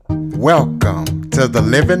Welcome to the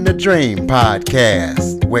Living the Dream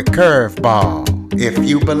podcast with Curveball. If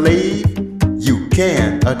you believe, you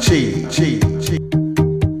can achieve.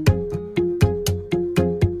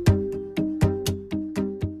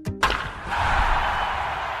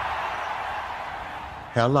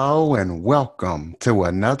 Hello and welcome to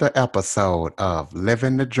another episode of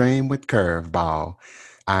Living the Dream with Curveball.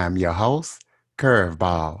 I am your host,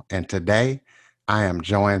 Curveball, and today I am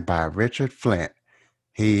joined by Richard Flint.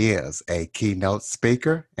 He is a keynote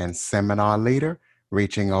speaker and seminar leader,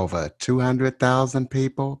 reaching over 200,000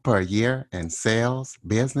 people per year in sales,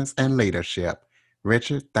 business, and leadership.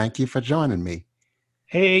 Richard, thank you for joining me.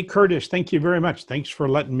 Hey, Curtis, thank you very much. Thanks for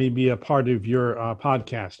letting me be a part of your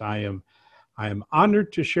podcast. I am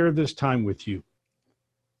honored to share this time with you.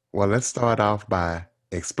 Well, let's start off by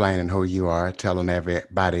explaining who you are, telling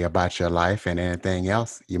everybody about your life and anything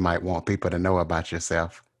else you might want people to know about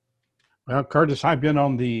yourself. Well, Curtis, I've been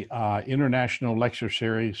on the International Lecture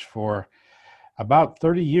Series for about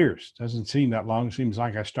 30 years. Doesn't seem that long. Seems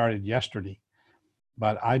like I started yesterday.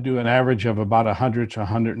 But I do an average of about 100 to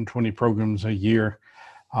 120 programs a year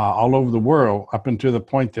all over the world, up until the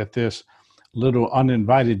point that this little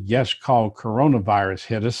uninvited guest called coronavirus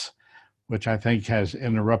hit us, which I think has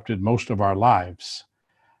interrupted most of our lives.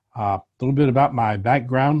 A little bit about my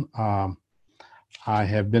background. I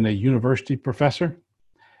have been a university professor,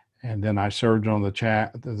 and then I served on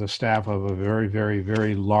the staff of a very, very,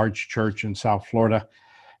 very large church in South Florida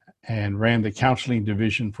and ran the counseling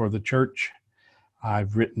division for the church.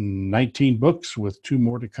 I've written 19 books with 2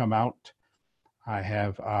 more to come out. I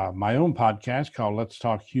have my own podcast called Let's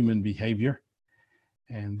Talk Human Behavior.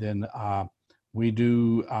 And then we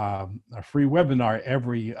do a free webinar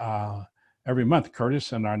every month,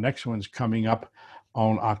 Curtis, and our next one's coming up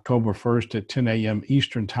on October 1st at 10 a.m.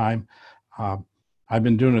 Eastern Time. I've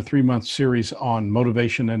been doing a 3-month series on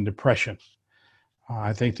motivation and depression.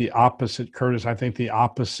 I think the opposite, Curtis, I think the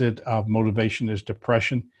opposite of motivation is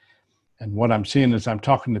depression. And what I'm seeing as I'm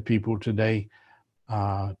talking to people today,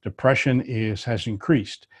 depression has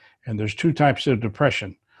increased. And there's 2 types of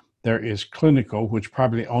depression. There is clinical, which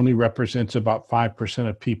probably only represents about 5%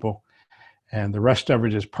 of people, and the rest of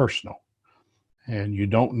it is personal. And you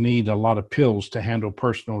don't need a lot of pills to handle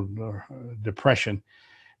personal depression.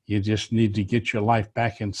 You just need to get your life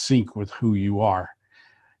back in sync with who you are.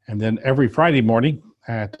 And then every Friday morning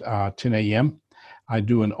at 10 a.m., I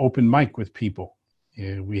do an open mic with people.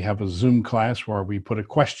 We have a Zoom class where we put a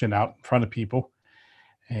question out in front of people.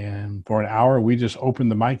 And for an hour, we just open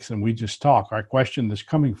the mics and we just talk. Our question this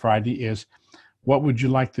coming Friday is, what would you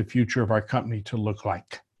like the future of our company to look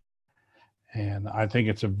like? And I think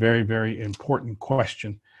it's a very, very important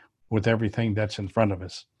question with everything that's in front of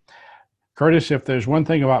us. Curtis, if there's one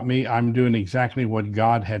thing about me, I'm doing exactly what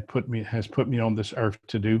God has put me on this earth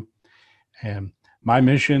to do. And my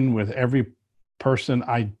mission with every person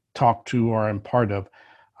I talk to or I'm part of,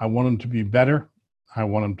 I want them to be better, I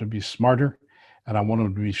want them to be smarter, and I want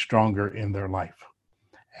them to be stronger in their life.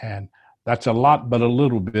 And that's a lot, but a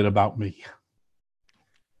little bit about me.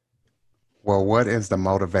 Well, what is the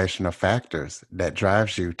motivational factors that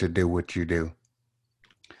drives you to do what you do?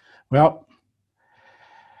 Well,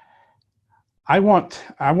 I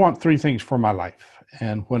want 3 things for my life.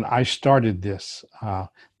 And when I started this,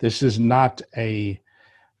 this is not a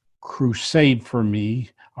crusade for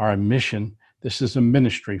me or a mission. This is a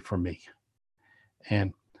ministry for me.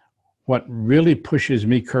 And what really pushes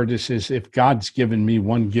me, Curtis, is if God's given me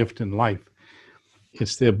one gift in life,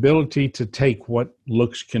 it's the ability to take what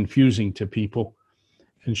looks confusing to people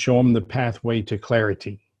and show them the pathway to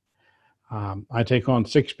clarity. I take on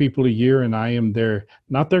 6 people a year, and I am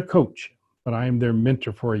not their coach, but I am their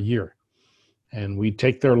mentor for a year. And we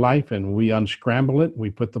take their life and we unscramble it. We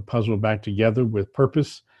put the puzzle back together with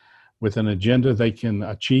purpose, with an agenda they can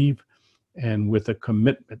achieve, and with a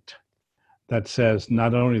commitment that says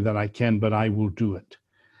not only that I can, but I will do it.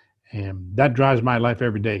 And that drives my life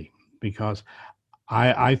every day, because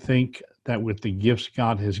I think that with the gifts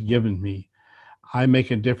God has given me, I make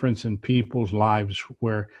a difference in people's lives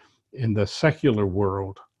where in the secular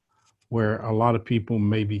world, where a lot of people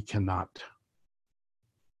maybe cannot.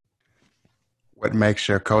 What makes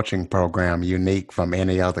your coaching program unique from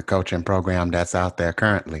any other coaching program that's out there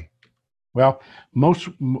currently? Well,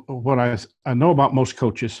 what I know about most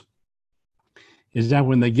coaches is that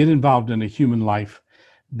when they get involved in a human life,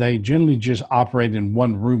 they generally just operate in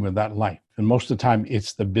one room of that life. And most of the time,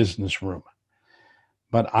 it's the business room.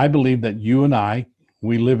 But I believe that you and I,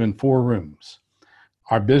 we live in 4 rooms.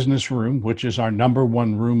 Our business room, which is our number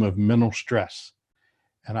 1 room of mental stress.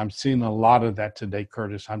 And I'm seeing a lot of that today,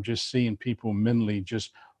 Curtis. I'm just seeing people mentally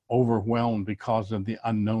just overwhelmed because of the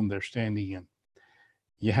unknown they're standing in.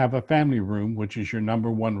 You have a family room, which is your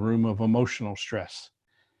number one room of emotional stress.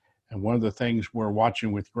 And one of the things we're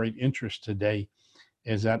watching with great interest today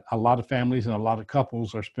is that a lot of families and a lot of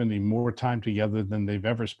couples are spending more time together than they've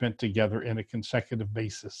ever spent together in a consecutive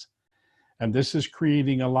basis. And this is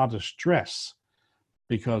creating a lot of stress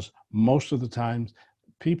because most of the times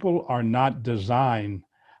people are not designed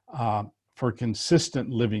for consistent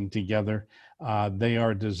living together. They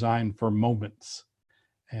are designed for moments.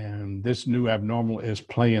 And this new abnormal is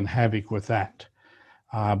playing havoc with that.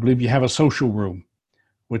 I believe you have a social room,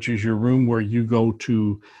 which is your room where you go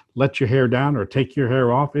to let your hair down or take your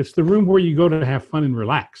hair off. It's the room where you go to have fun and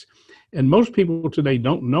relax. And most people today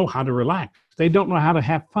don't know how to relax. They don't know how to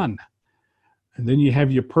have fun. And then you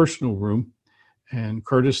have your personal room. And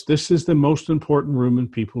Curtis, this is the most important room in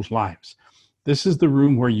people's lives. This is the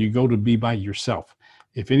room where you go to be by yourself.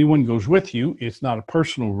 If anyone goes with you, it's not a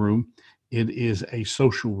personal room. It is a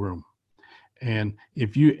social room. And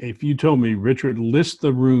if you told me, Richard, list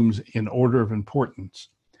the rooms in order of importance,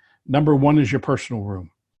 number one is your personal room,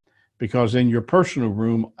 because in your personal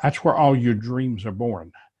room, that's where all your dreams are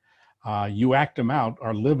born. You act them out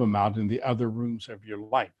or live them out in the other rooms of your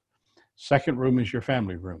life. Second room is your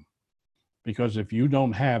family room, because if you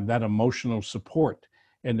don't have that emotional support,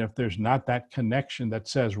 and if there's not that connection that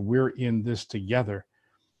says we're in this together,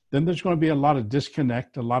 then there's going to be a lot of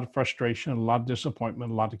disconnect, a lot of frustration, a lot of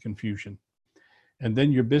disappointment, a lot of confusion. And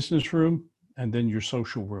then your business room, and then your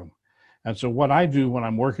social room. And so what I do when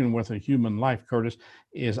I'm working with a human life, Curtis,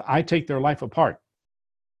 is I take their life apart.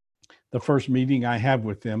 The first meeting I have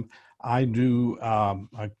with them, I do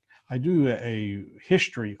a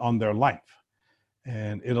history on their life.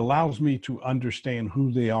 And it allows me to understand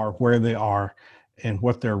who they are, where they are, and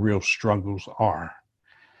what their real struggles are.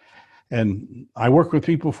 And I work with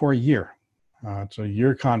people for a year. It's a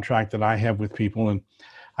year contract that I have with people. And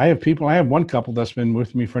I have one couple that's been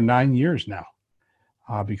with me for 9 years now,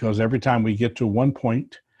 because every time we get to one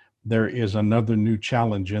point, there is another new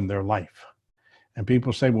challenge in their life. And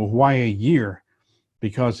people say, well, why a year?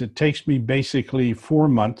 Because it takes me basically 4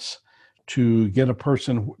 months to get a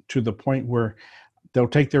person to the point where they'll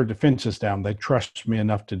take their defenses down. They trust me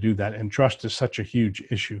enough to do that. And trust is such a huge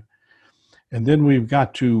issue. And then we've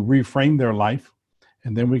got to reframe their life.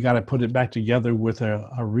 And then we got to put it back together with a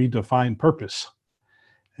redefined purpose.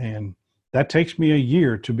 And that takes me a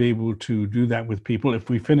year to be able to do that with people. If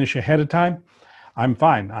we finish ahead of time, I'm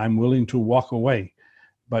fine. I'm willing to walk away.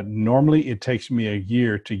 But normally it takes me a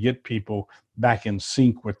year to get people back in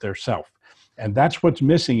sync with their self. And that's what's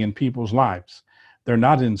missing in people's lives. They're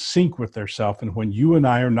not in sync with their self. And when you and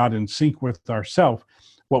I are not in sync with ourself,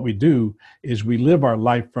 what we do is we live our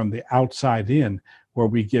life from the outside in, where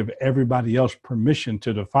we give everybody else permission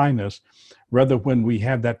to define us. Rather, when we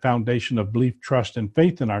have that foundation of belief, trust, and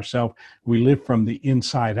faith in ourselves, we live from the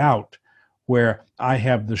inside out, where I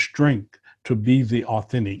have the strength to be the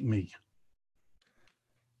authentic me.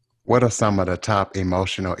 What are some of the top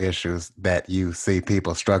emotional issues that you see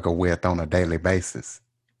people struggle with on a daily basis?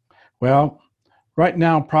 Well, right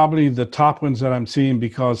now, probably the top ones that I'm seeing,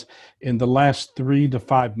 because in the last 3 to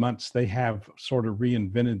 5 months, they have sort of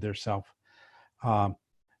reinvented themselves.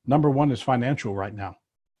 Number one is financial right now.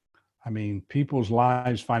 I mean, people's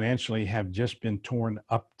lives financially have just been torn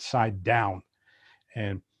upside down.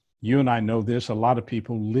 And you and I know this, a lot of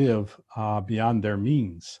people live beyond their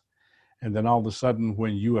means. And then all of a sudden,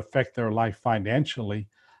 when you affect their life financially,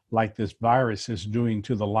 like this virus is doing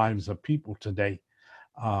to the lives of people today,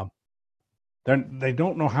 they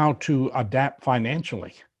don't know how to adapt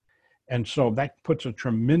financially. And so that puts a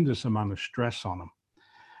tremendous amount of stress on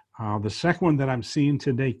them. The second one that I'm seeing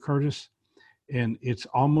today, Curtis, and it's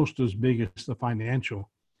almost as big as the financial,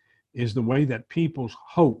 is the way that people's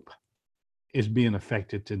hope is being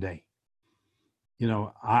affected today. You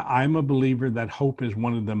know, I'm a believer that hope is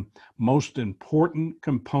one of the most important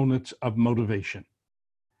components of motivation.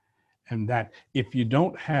 And that if you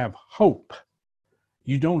don't have hope,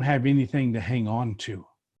 you don't have anything to hang on to.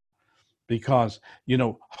 Because, you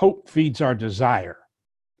know, hope feeds our desire.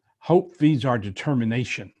 Hope feeds our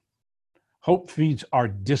determination. Hope feeds our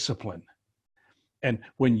discipline. And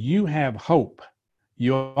when you have hope,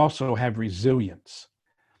 you also have resilience.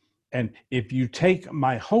 And if you take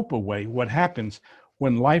my hope away, what happens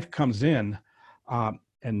when life comes in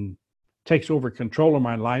and takes over control of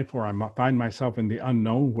my life, or I find myself in the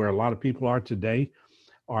unknown, where a lot of people are today,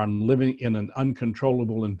 or I'm living in an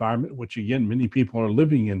uncontrollable environment, which again, many people are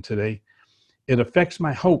living in today, it affects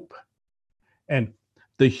my hope. And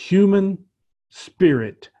the human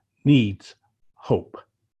spirit needs hope.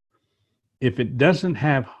 If it doesn't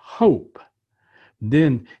have hope,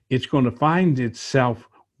 then it's going to find itself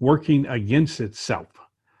working against itself.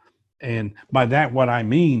 And by that, what I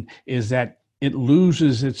mean is that it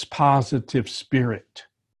loses its positive spirit.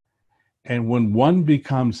 And when one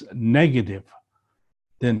becomes negative,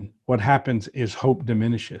 then what happens is hope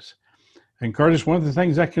diminishes. And Curtis, one of the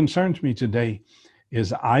things that concerns me today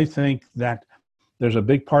is I think that there's a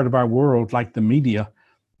big part of our world, like the media,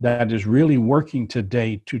 that is really working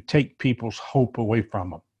today to take people's hope away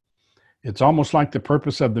from them. It's almost like the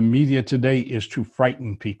purpose of the media today is to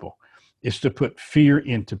frighten people, is to put fear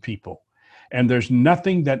into people. And there's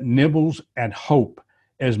nothing that nibbles at hope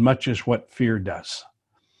as much as what fear does.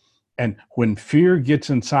 And when fear gets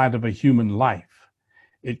inside of a human life,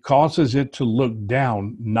 it causes it to look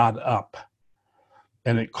down, not up.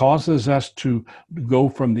 And it causes us to go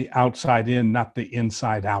from the outside in, not the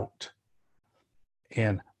inside out.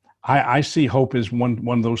 And I see hope as one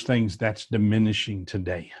of those things that's diminishing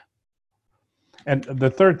today. And the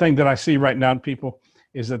third thing that I see right now in people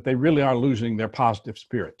is that they really are losing their positive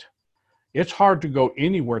spirit. It's hard to go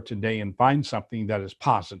anywhere today and find something that is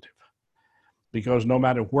positive, because no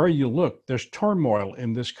matter where you look, there's turmoil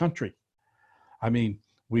in this country. I mean,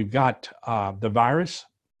 we've got the virus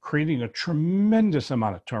creating a tremendous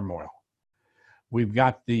amount of turmoil. We've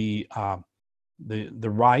got the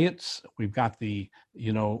riots. We've got the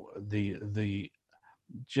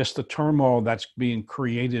just the turmoil that's being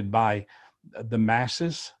created by the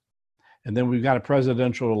masses. And then we've got a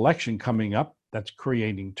presidential election coming up that's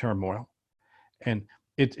creating turmoil. And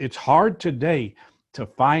it's hard today to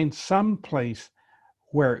find some place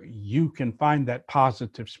where you can find that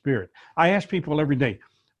positive spirit. I ask people every day,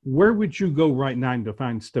 where would you go right now to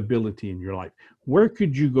find stability in your life? Where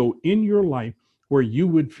could you go in your life where you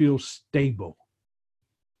would feel stable?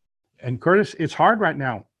 And Curtis, it's hard right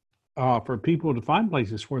now for people to find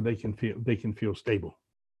places where they can feel stable.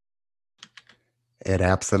 It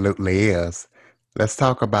absolutely is. Let's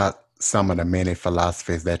talk about some of the many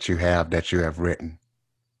philosophies that you have written.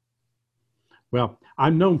 Well,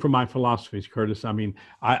 I'm known for my philosophies, Curtis. I mean,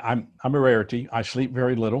 I'm a rarity. I sleep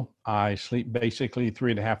very little. I sleep basically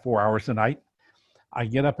 3.5, 4 hours a night. I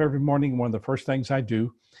get up every morning. One of the first things I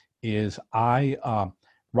do is I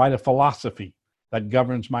write a philosophy that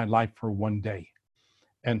governs my life for one day.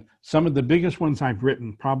 And some of the biggest ones I've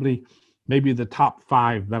written, probably maybe the top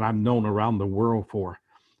 5 that I'm known around the world for.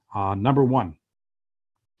 Number 1,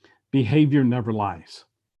 behavior never lies.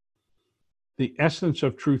 The essence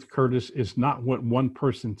of truth, Curtis, is not what one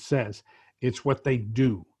person says, it's what they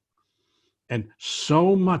do. And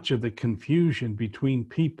so much of the confusion between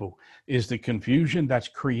people is the confusion that's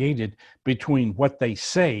created between what they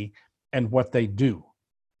say and what they do.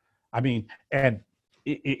 I mean, and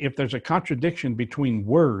if there's a contradiction between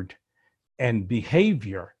word and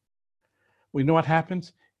behavior, we know what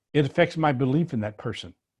happens? It affects my belief in that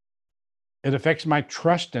person. It affects my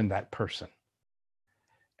trust in that person.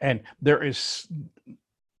 And there is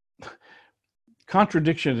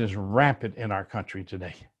contradiction is rampant in our country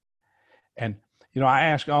today. And, I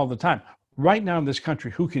ask all the time, right now in this country,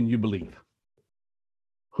 who can you believe?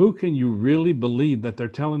 Who can you really believe that they're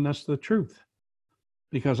telling us the truth?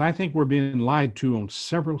 Because I think we're being lied to on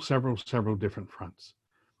several different fronts.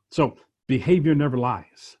 So behavior never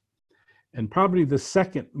lies. And probably the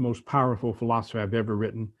second most powerful philosophy I've ever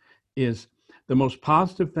written is the most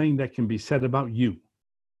positive thing that can be said about you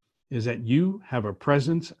is that you have a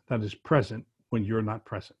presence that is present when you're not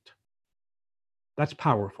present. That's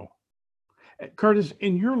powerful. Curtis,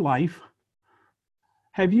 in your life,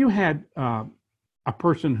 have you had a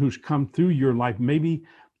person who's come through your life, maybe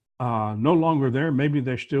no longer there, maybe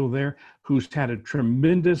they're still there, who's had a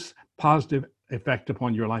tremendous positive effect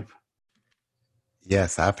upon your life?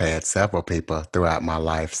 Yes, I've had several people throughout my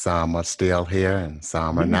life. Some are still here and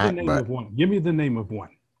some are Give me the not, name but of one. Give me the name of one.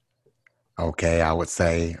 okay, I would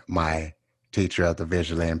say my teacher of the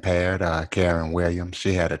visually impaired, Karen Williams.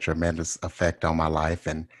 She had a tremendous effect on my life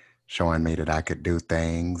and showing me that I could do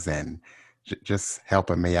things and just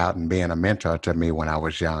helping me out and being a mentor to me when I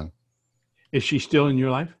was young. Is she still in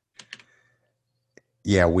your life?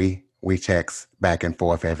 Yeah, we text back and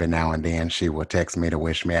forth every now and then. She will text me to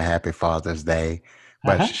wish me a happy Father's Day,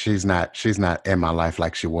 but Uh-huh. she's not in my life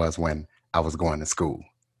like she was when I was going to school.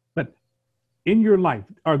 But in your life,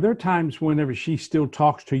 are there times whenever she still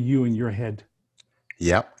talks to you in your head?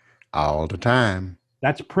 Yep, all the time.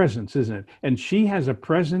 That's presence, isn't it? And she has a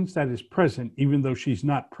presence that is present, even though she's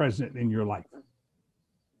not present in your life.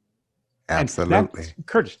 And that's, Absolutely.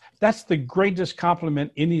 Curtis, that's the greatest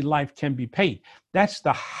compliment any life can be paid. That's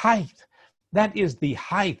the height. That is the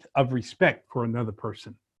height of respect for another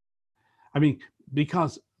person. I mean,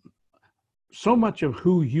 because so much of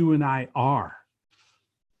who you and I are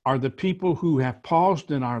are the people who have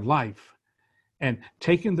paused in our life and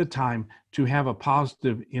taken the time to have a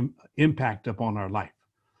positive impact upon our life.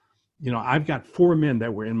 You know, I've got 4 men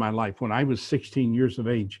that were in my life. When I was 16 years of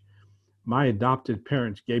age, my adopted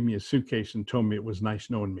parents gave me a suitcase and told me it was nice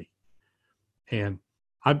knowing me. And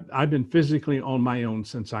I've been physically on my own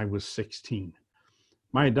since I was 16.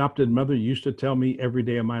 My adopted mother used to tell me every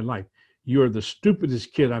day of my life, "You are the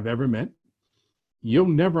stupidest kid I've ever met. You'll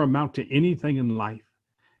never amount to anything in life."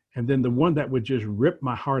 And then the one that would just rip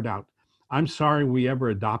my heart out, "I'm sorry we ever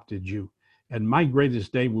adopted you. And my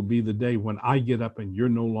greatest day will be the day when I get up and you're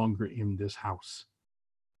no longer in this house."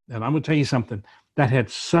 And I'm going to tell you something that had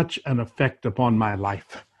such an effect upon my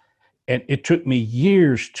life. And it took me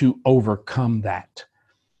years to overcome that,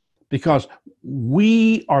 because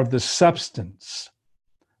we are the substance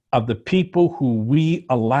of the people who we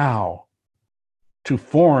allow to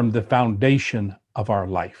form the foundation of our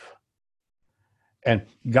life. And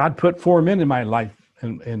God put 4 men in my life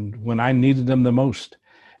and when I needed them the most.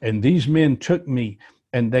 And these men took me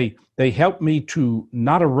and they helped me to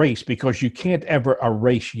not erase, because you can't ever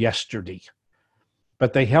erase yesterday,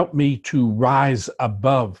 but they helped me to rise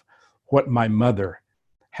above what my mother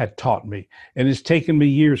had taught me. And it's taken me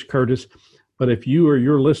years, Curtis, but if you or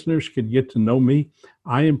your listeners could get to know me,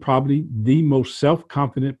 I am probably the most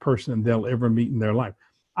self-confident person they'll ever meet in their life.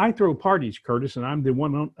 I throw parties, Curtis, and I'm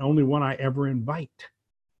the only one I ever invite.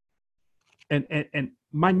 And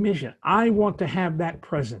my mission, I want to have that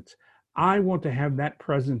presence. I want to have that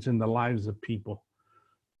presence in the lives of people,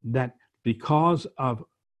 that because of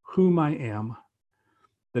whom I am,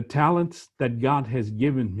 the talents that God has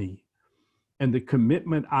given me, and the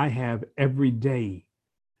commitment I have every day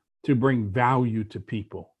to bring value to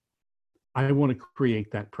people, I want to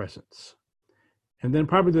create that presence. And then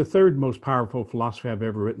probably the third most powerful philosophy I've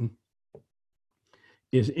ever written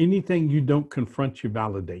is, anything you don't confront, you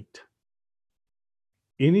validate.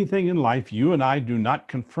 Anything in life you and I do not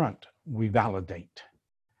confront, we validate.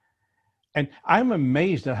 And I'm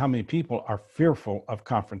amazed at how many people are fearful of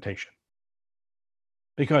confrontation,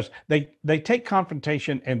 because they take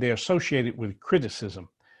confrontation and they associate it with criticism.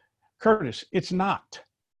 Curtis, it's not.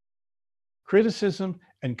 Criticism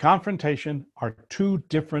and confrontation are 2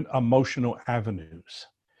 different emotional avenues.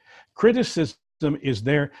 Criticism is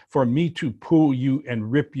there for me to pull you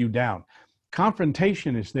and rip you down.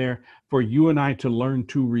 Confrontation is there for you and I to learn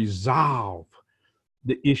to resolve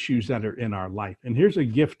the issues that are in our life. And here's a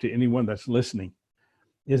gift to anyone that's listening,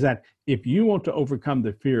 is that if you want to overcome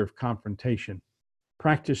the fear of confrontation,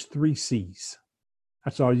 practice 3 C's.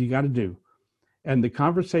 That's all you got to do. And the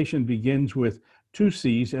conversation begins with 2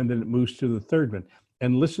 C's, and then it moves to the third one.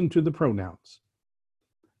 And listen to the pronouns.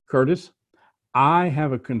 Curtis, I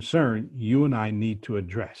have a concern you and I need to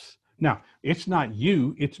address. Now, it's not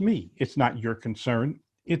you, it's me. It's not your concern,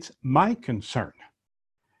 it's my concern.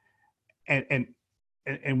 And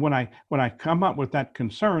when I come up with that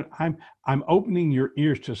concern, I'm opening your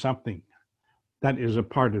ears to something that is a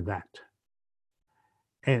part of that.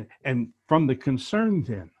 And from the concern,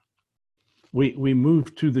 then we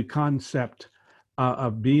move to the concept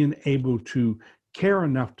of being able to care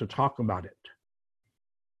enough to talk about it.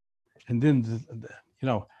 And then,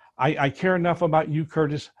 I care enough about you,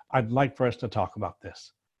 Curtis. I'd like for us to talk about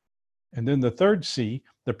this. And then the third C,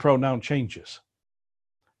 the pronoun changes.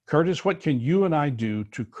 Curtis, what can you and I do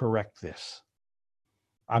to correct this?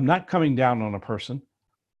 I'm not coming down on a person.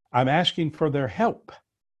 I'm asking for their help.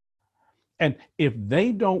 And if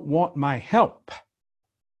they don't want my help,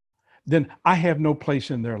 then I have no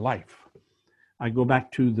place in their life. I go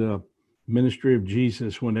back to the ministry of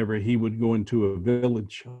Jesus whenever he would go into a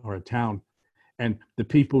village or a town and the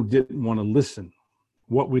people didn't want to listen.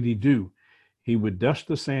 What would he do? He would dust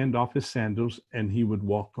the sand off his sandals and he would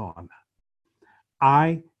walk on.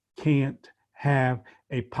 I can't have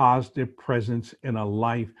a positive presence in a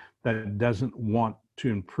life that doesn't want to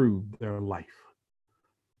improve their life.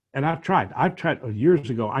 And I've tried years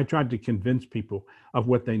ago, I tried to convince people of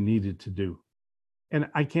what they needed to do. And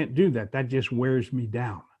I can't do that. That just wears me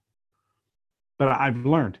down. But I've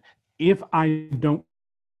learned, if I don't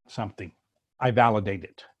something, I validate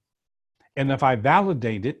it. And if I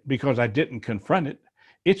validate it because I didn't confront it,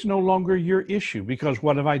 it's no longer your issue, because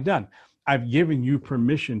what have I done? I've given you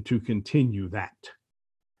permission to continue that.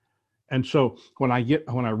 And so when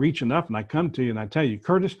I reach enough and I come to you and I tell you,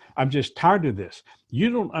 Curtis, I'm just tired of this.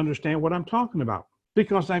 You don't understand what I'm talking about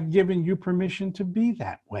because I've given you permission to be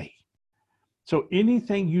that way. So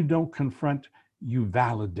anything you don't confront, you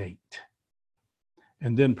validate.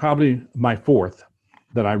 And then probably my fourth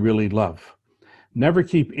that I really love, never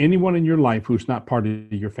keep anyone in your life who's not part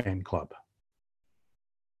of your fan club.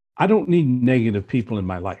 I don't need negative people in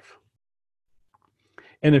my life.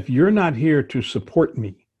 And if you're not here to support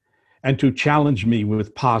me and to challenge me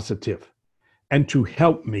with positive and to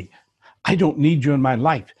help me, I don't need you in my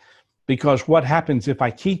life. Because what happens if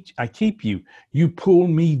I keep you? You pull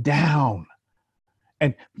me down.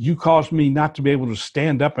 And you cause me not to be able to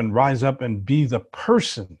stand up and rise up and be the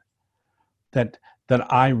person that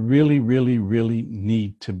I really, really, really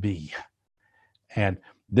need to be. And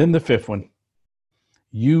then the fifth one,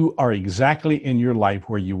 you are exactly in your life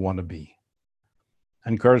where you want to be.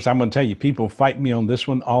 And Curtis, I'm going to tell you, people fight me on this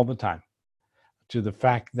one all the time, to the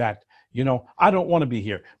fact that, I don't want to be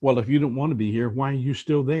here. Well, if you don't want to be here, why are you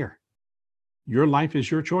still there? Your life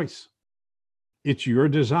is your choice. It's your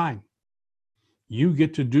design. You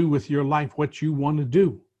get to do with your life what you want to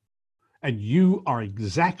do. And you are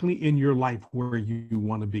exactly in your life where you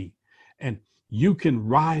want to be. And you can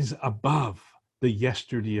rise above the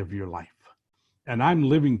yesterday of your life. And I'm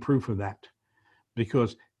living proof of that,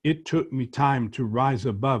 because it took me time to rise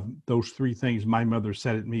above those three things my mother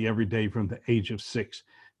said at me every day from the age of 6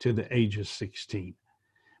 to the age of 16.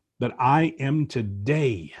 That I am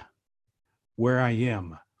today where I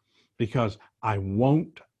am because I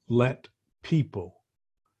won't let people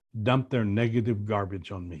dump their negative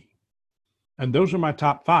garbage on me. And those are my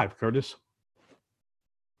top 5, Curtis.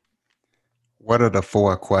 What are the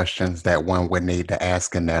 4 questions that one would need to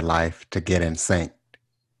ask in their life to get in sync?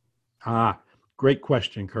 Great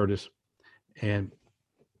question, Curtis. And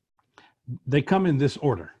they come in this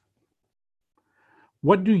order.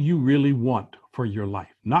 What do you really want for your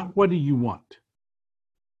life? Not what do you want,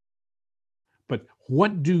 but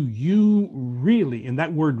what do you really, and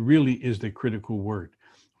that word really is the critical word.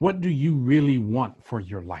 What do you really want for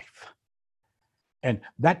your life? And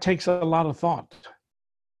that takes a lot of thought.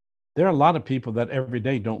 There are a lot of people that every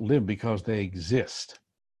day don't live because they exist.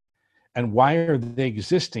 And why are they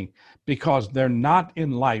existing? Because they're not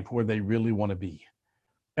in life where they really want to be.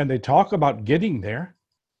 And they talk about getting there.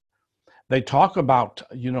 They talk about,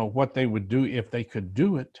 what they would do if they could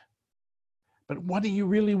do it. But what do you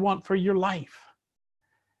really want for your life?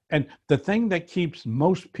 And the thing that keeps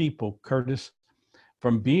most people, Curtis,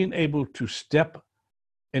 from being able to step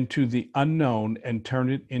into the unknown and turn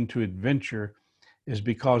it into adventure is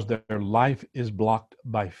because their life is blocked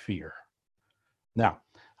by fear. Now,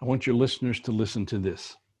 I want your listeners to listen to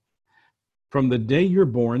this. From the day you're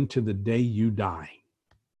born to the day you die,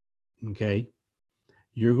 okay,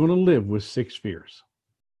 you're going to live with 6 fears.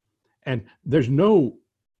 And there's no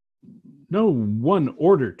one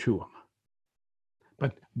order to them.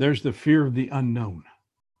 But there's the fear of the unknown.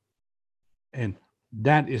 And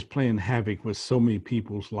that is playing havoc with so many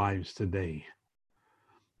people's lives today.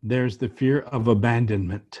 There's the fear of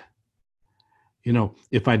abandonment.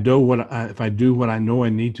 If I do what I know I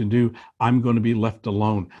need to do, I'm going to be left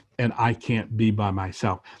alone and I can't be by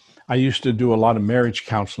myself. I used to do a lot of marriage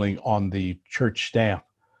counseling on the church staff.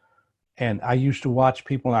 And I used to watch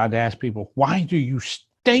people, and I'd ask people, why do you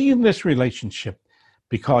stay in this relationship?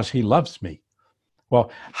 Because he loves me.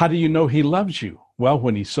 Well, how do you know he loves you? Well,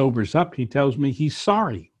 when he sobers up, he tells me he's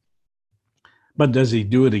sorry. But does he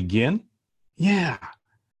do it again? Yeah.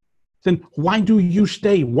 Then why do you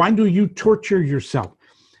stay? Why do you torture yourself?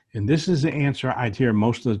 And this is the answer I'd hear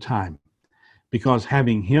most of the time. Because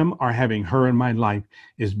having him or having her in my life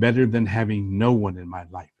is better than having no one in my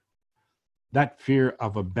life. That fear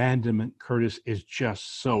of abandonment, Curtis, is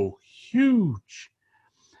just so huge.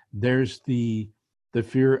 There's the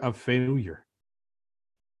fear of failure.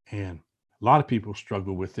 And a lot of people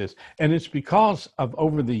struggle with this. And it's because of,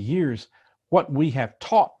 over the years, what we have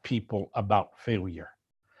taught people about failure.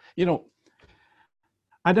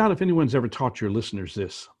 I doubt if anyone's ever taught your listeners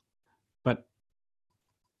this, but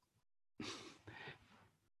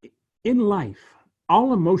in life,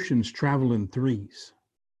 all emotions travel in 3s.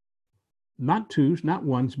 Not 2s, not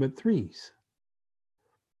 1s, but 3s.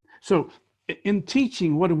 So in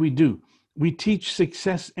teaching, what do? We teach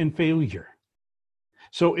success and failure.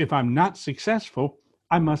 So if I'm not successful,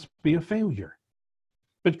 I must be a failure.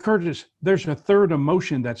 But Curtis, there's a 3rd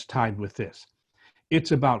emotion that's tied with this.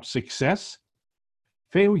 It's about success,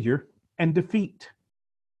 failure, and defeat.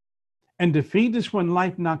 And defeat is when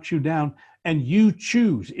life knocks you down and you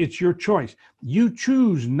choose. It's your choice. You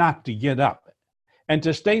choose not to get up. And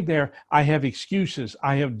to stay there, I have excuses,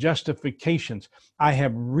 I have justifications, I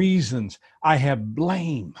have reasons, I have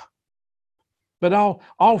blame. But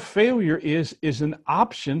all failure is an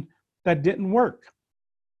option that didn't work.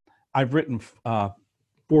 I've written 4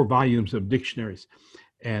 volumes of dictionaries,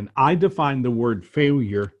 and I define the word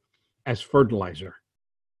failure as fertilizer.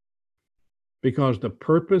 Because the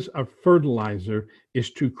purpose of fertilizer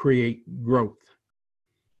is to create growth.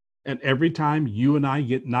 And every time you and I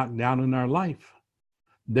get knocked down in our life,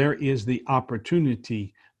 there is the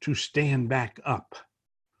opportunity to stand back up.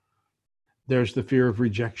 There's the fear of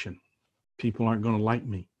rejection. People aren't going to like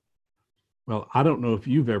me. Well, I don't know if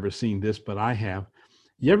you've ever seen this, but I have.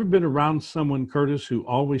 You ever been around someone, Curtis, who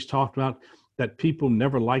always talked about that people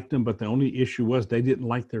never liked them, but the only issue was they didn't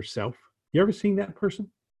like their self? You ever seen that person?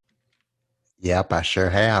 Yep, I sure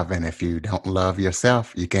have. And if you don't love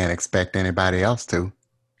yourself, you can't expect anybody else to.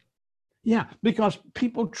 Yeah, because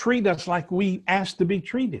people treat us like we ask to be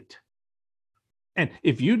treated. And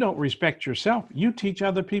if you don't respect yourself, you teach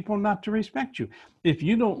other people not to respect you. If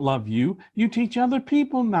you don't love you, you teach other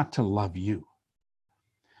people not to love you.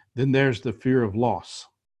 Then there's the fear of loss.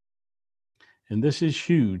 And this is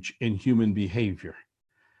huge in human behavior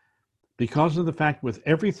because of the fact with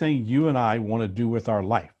everything you and I want to do with our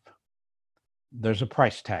life, there's a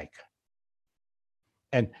price tag.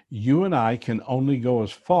 And you and I can only go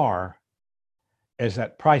as far as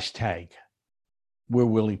that price tag we're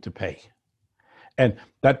willing to pay. And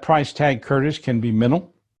that price tag, Curtis, can be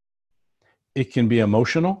mental, it can be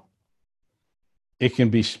emotional, it can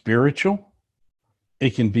be spiritual,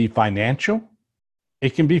 it can be financial,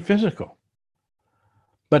 it can be physical.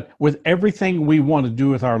 But with everything we want to do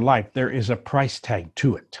with our life, there is a price tag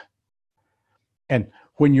to it. And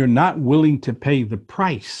when you're not willing to pay the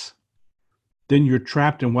price, then you're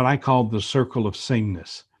trapped in what I call the circle of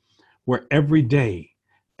sameness, where every day,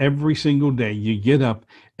 every single day, you get up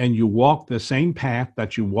and you walk the same path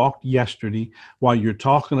that you walked yesterday while you're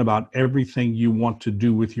talking about everything you want to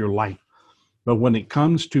do with your life. But when it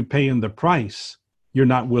comes to paying the price, you're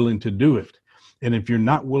not willing to do it. And if you're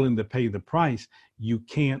not willing to pay the price, you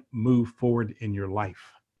can't move forward in your life.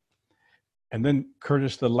 And then,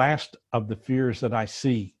 Curtis, the last of the fears that I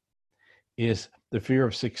see is the fear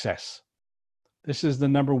of success. This is the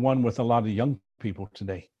number one with a lot of young people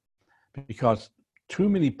today, because too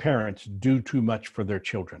many parents do too much for their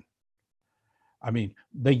children. I mean,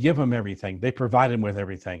 they give them everything. They provide them with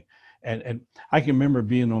everything. And I can remember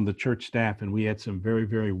being on the church staff, and we had some very,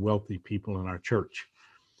 very wealthy people in our church.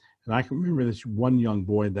 And I can remember this one young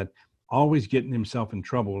boy that always getting himself in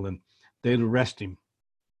trouble, and they'd arrest him.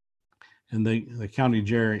 And the county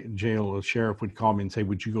jail sheriff would call me and say,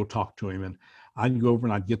 would you go talk to him? And I'd go over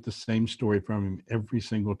and I'd get the same story from him every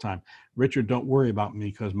single time. Richard, don't worry about me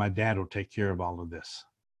because my dad will take care of all of this.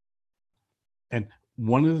 And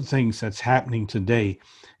one of the things that's happening today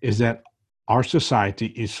is that our society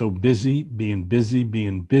is so busy, being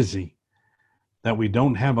busy, that we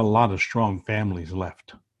don't have a lot of strong families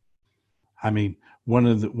left. I mean, one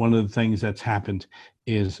of the things that's happened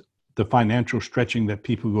is the financial stretching that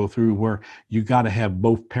people go through, where you got to have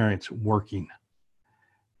both parents working.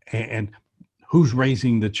 And who's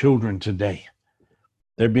raising the children today?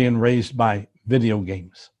 They're being raised by video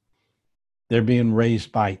games. They're being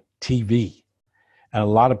raised by TV. And a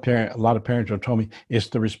lot of parents have told me it's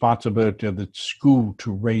the responsibility of the school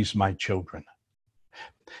to raise my children.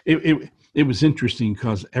 It was interesting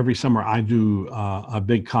because every summer I do a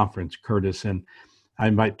big conference, Curtis, and I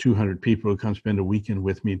invite 200 people to come spend a weekend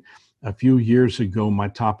with me. A few years ago, my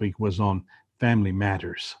topic was on family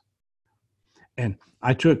matters. And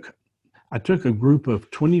I took a group of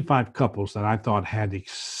 25 couples that I thought had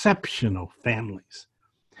exceptional families.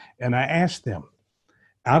 And I asked them,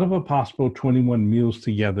 out of a possible 21 meals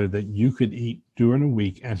together that you could eat during a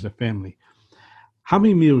week as a family, how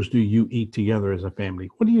many meals do you eat together as a family?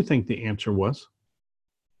 What do you think the answer was?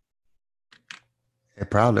 It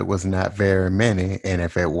probably was not very many. And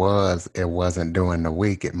if it was, it wasn't during the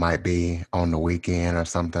week. It might be on the weekend or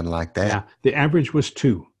something like Yeah, that. the average was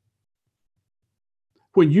 2.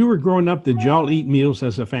 When you were growing up, did y'all eat meals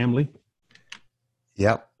as a family?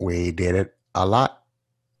 Yep, we did it a lot.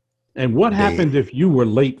 And what The happened if you were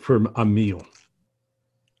late for a meal?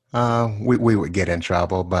 we would get in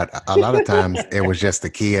trouble, but a lot of times it was just the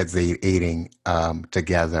kids eating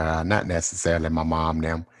together, not necessarily my mom and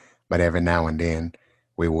them, but every now and then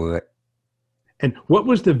we would. And what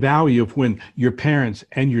was the value of when your parents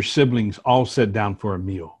and your siblings all sat down for a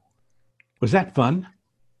meal? Was that fun?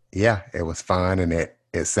 Yeah, it was fun, and it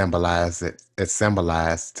symbolized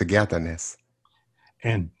togetherness.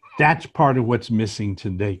 And that's part of what's missing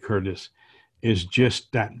today, Curtis, is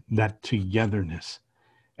just that togetherness.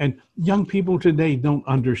 And young people today don't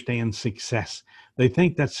understand success. They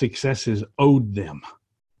think that success is owed them.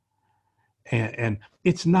 And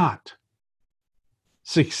it's not.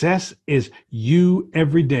 Success is you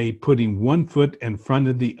every day putting one foot in front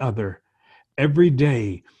of the other, every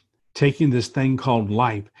day taking this thing called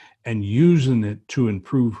life and using it to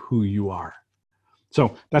improve who you are.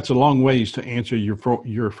 So that's a long ways to answer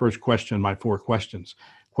your first question, my 4 questions.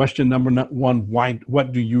 Question number one, why?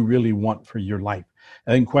 What do you really want for your life?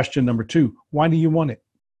 And then question number two, why do you want it?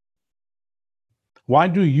 Why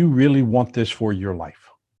do you really want this for your life?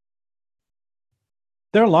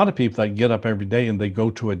 There are a lot of people that get up every day and they go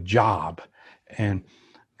to a job. And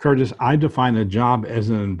Curtis, I define a job as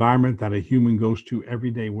an environment that a human goes to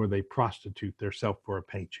every day where they prostitute themselves for a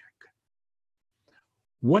paycheck.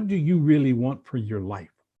 What do you really want for your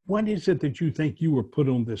life? What is it that you think you were put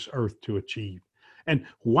on this earth to achieve? And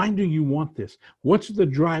why do you want this? What's the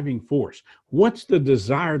driving force? What's the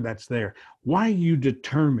desire that's there? Why are you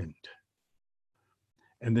determined?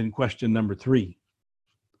 And then question number three,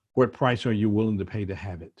 what price are you willing to pay to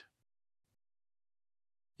have it?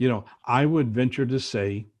 You know, I would venture to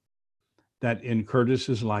say that in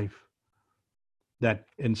Curtis's life, that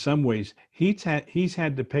in some ways he's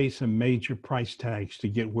had to pay some major price tags to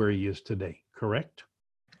get where he is today, correct?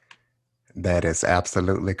 That is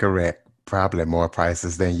absolutely correct. Probably more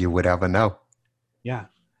prices than you would ever know. Yeah.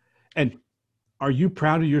 And are you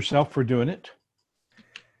proud of yourself for doing it?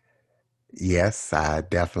 Yes, I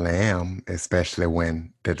definitely am, especially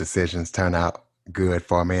when the decisions turn out good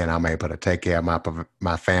for me and I'm able to take care of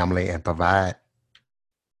my family and provide.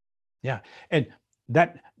 Yeah. And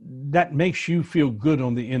that makes you feel good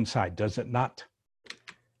on the inside, does it not?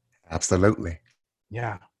 Absolutely.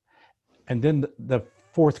 Yeah. And then the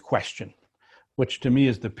fourth question, which to me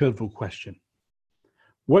is the pivotal question.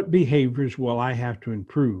 What behaviors will I have to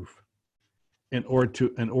improve in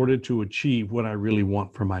order to achieve what I really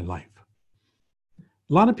want for my life?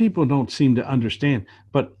 A lot of people don't seem to understand,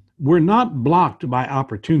 but we're not blocked by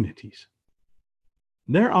opportunities.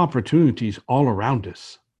 There are opportunities all around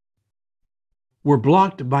us. We're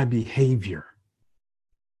blocked by behavior.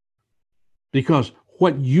 Because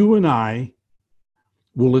what you and I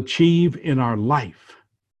will achieve in our life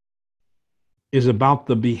is about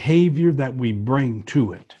the behavior that we bring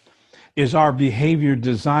to it. Is our behavior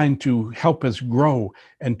designed to help us grow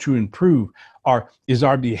and to improve? Or is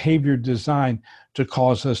our behavior designed to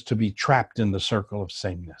cause us to be trapped in the circle of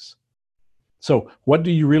sameness? So what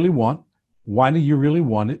do you really want? Why do you really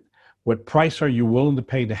want it? What price are you willing to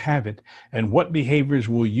pay to have it? And what behaviors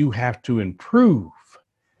will you have to improve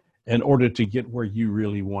in order to get where you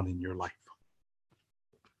really want in your life?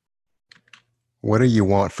 What do you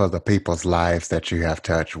want for the people's lives that you have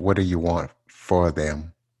touched? What do you want for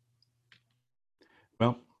them?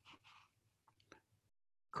 Well,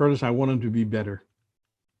 Curtis, I want them to be better.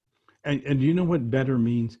 And do you know what better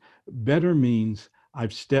means? Better means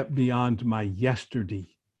I've stepped beyond my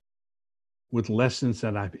yesterday with lessons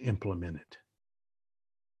that I've implemented.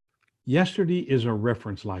 Yesterday is a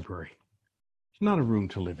reference library. It's not a room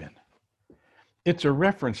to live in. It's a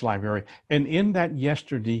reference library. And in that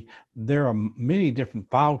yesterday, there are many different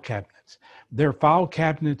file cabinets. There are file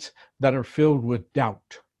cabinets that are filled with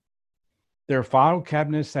doubt. There are file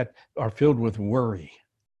cabinets that are filled with worry.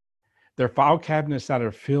 There are file cabinets that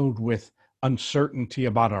are filled with uncertainty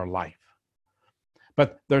about our life.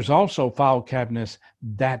 But there's also file cabinets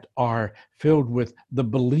that are filled with the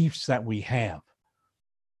beliefs that we have.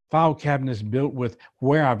 File cabinets built with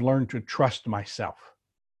where I've learned to trust myself.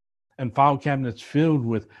 And file cabinets filled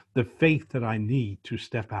with the faith that I need to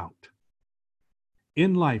step out.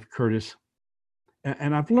 In life, Curtis,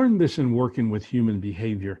 and I've learned this in working with human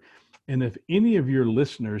behavior, and if any of your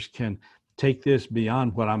listeners can take this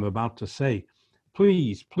beyond what I'm about to say,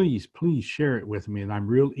 please, please, please share it with me. And I'm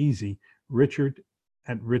real easy,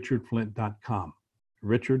 richard@richardflint.com.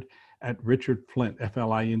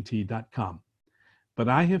 richard@richardflint.com. But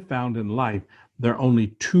I have found in life, there are only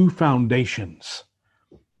two foundations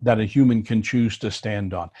that a human can choose to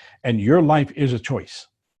stand on. And your life is a choice.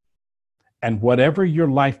 And whatever your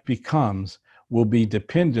life becomes will be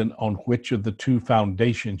dependent on which of the two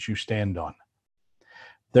foundations you stand on.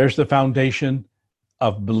 There's the foundation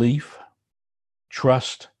of belief,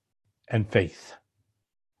 trust, and faith.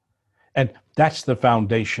 And that's the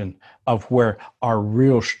foundation of where our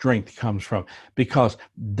real strength comes from, because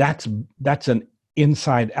that's an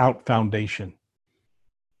inside out foundation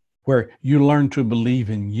where you learn to believe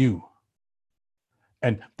in you.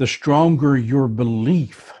 And the stronger your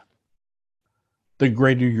belief, the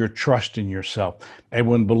greater your trust in yourself. And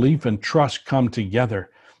when belief and trust come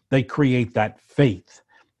together, they create that faith.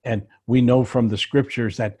 And we know from the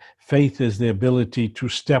scriptures that faith is the ability to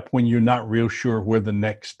step when you're not real sure where the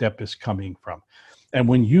next step is coming from. And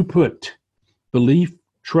when you put belief,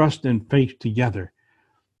 trust, and faith together,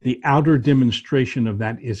 the outer demonstration of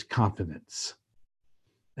that is confidence.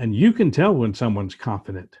 And you can tell when someone's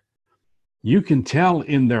confident. You can tell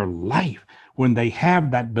in their life when they have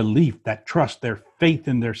that belief, that trust, their faith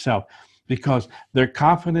in their self, because their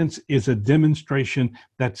confidence is a demonstration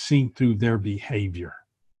that's seen through their behavior.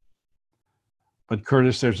 But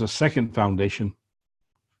Curtis, there's a second foundation,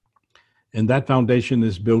 and that foundation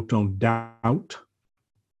is built on doubt,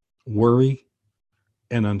 worry,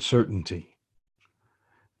 and uncertainty.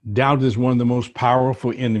 Doubt is one of the most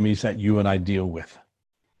powerful enemies that you and I deal with,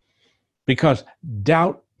 because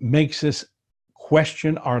doubt makes us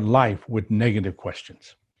question our life with negative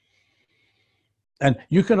questions. And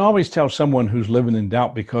you can always tell someone who's living in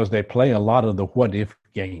doubt because they play a lot of the what if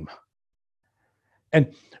game.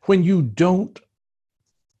 And when you doubt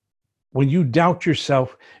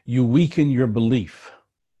yourself, you weaken your belief.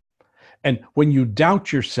 And when you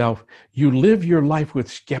doubt yourself, you live your life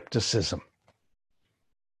with skepticism.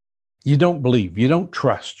 You don't believe, you don't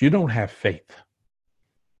trust, you don't have faith.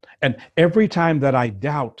 And every time that I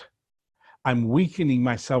doubt, I'm weakening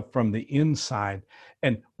myself from the inside.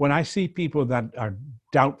 And when I see people that are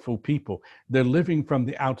doubtful people, they're living from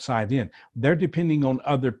the outside in. They're depending on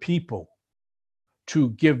other people to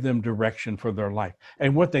give them direction for their life.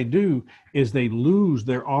 And what they do is they lose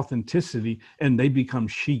their authenticity and they become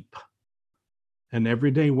sheep. And every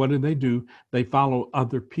day, what do? They follow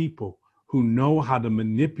other people who know how to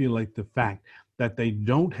manipulate the fact that they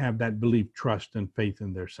don't have that belief, trust, and faith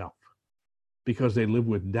in themselves because they live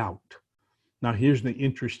with doubt. Now, here's the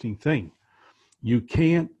interesting thing. You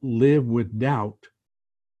can't live with doubt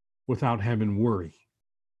without having worry.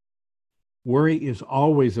 Worry is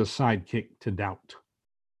always a sidekick to doubt.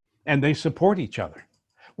 And they support each other.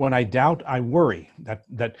 When I doubt, I worry.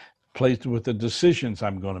 That plays with the decisions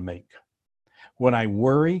I'm going to make. When I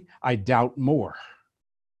worry, I doubt more.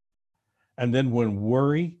 And then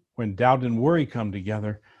when doubt and worry come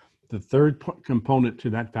together, the third component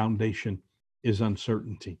to that foundation is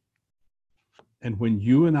uncertainty. And when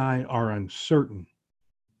you and I are uncertain,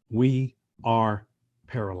 we are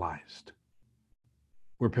paralyzed.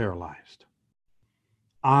 We're paralyzed.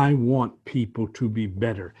 I want people to be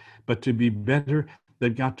better, but to be better,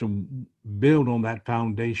 they've got to build on that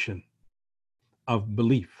foundation of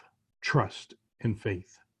belief, trust, and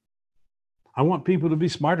faith. I want people to be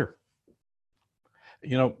smarter.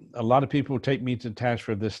 You know, a lot of people take me to task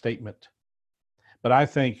for this statement, but I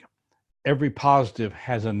think every positive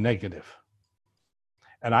has a negative.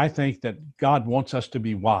 And I think that God wants us to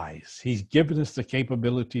be wise. He's given us the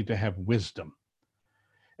capability to have wisdom.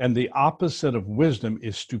 And the opposite of wisdom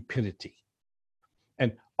is stupidity.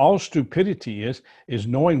 And all stupidity is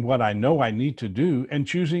knowing what I know I need to do and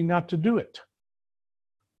choosing not to do it.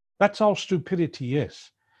 That's all stupidity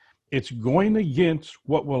is. It's going against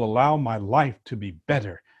what will allow my life to be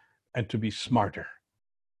better and to be smarter.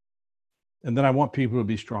 And then I want people to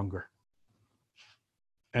be stronger.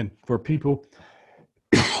 And for people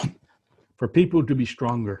to be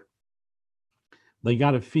stronger, they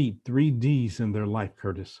got to feed 3 D's in their life,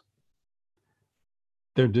 Curtis.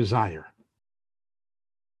 Their desire.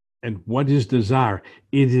 And what is desire?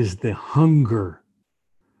 It is the hunger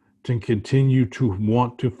to continue to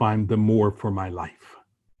want to find the more for my life.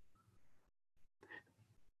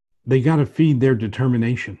 They got to feed their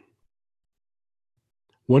determination.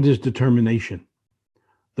 What is determination?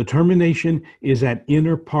 Determination is that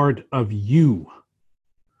inner part of you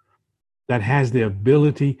that has the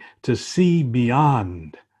ability to see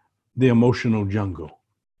beyond the emotional jungle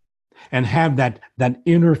and have that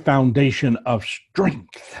inner foundation of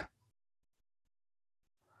strength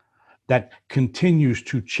that continues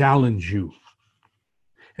to challenge you.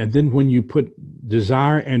 And then when you put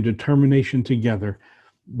desire and determination together,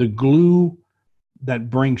 the glue that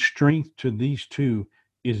brings strength to these two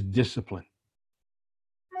is discipline.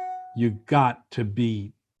 You got to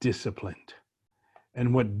be disciplined.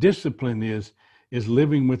 And what discipline is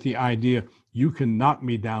living with the idea, you can knock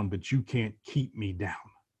me down, but you can't keep me down.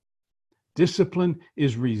 Discipline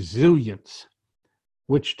is resilience,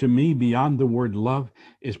 which to me, beyond the word love,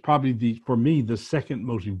 is probably for me, the second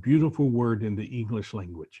most beautiful word in the English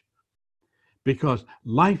language. Because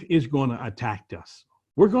life is going to attack us.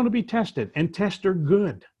 We're going to be tested, and tests are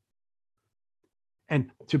good.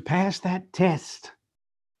 And to pass that test,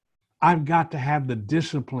 I've got to have the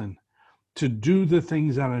discipline to do the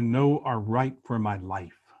things that I know are right for my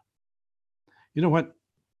life. You know what?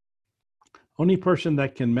 Only person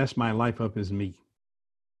that can mess my life up is me.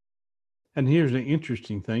 And here's the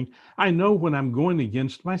interesting thing. I know when I'm going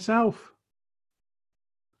against myself.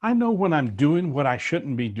 I know when I'm doing what I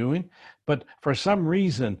shouldn't be doing, but for some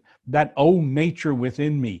reason, that old nature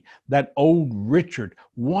within me, that old Richard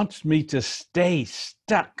wants me to stay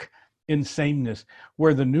stuck in sameness,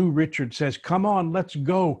 where the new Richard says, come on, let's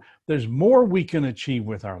go. There's more we can achieve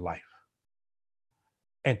with our life.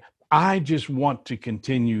 And I just want to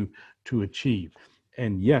continue to achieve.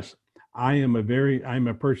 And yes, I'm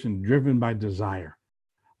a person driven by desire.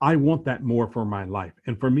 I want that more for my life.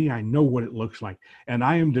 And for me, I know what it looks like. And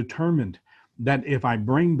I am determined that if I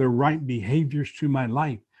bring the right behaviors to my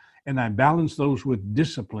life and I balance those with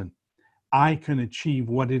discipline, I can achieve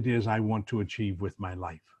what it is I want to achieve with my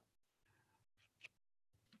life.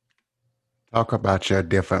 Talk about your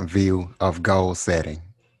different view of goal setting.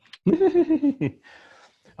 This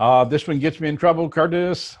one gets me in trouble,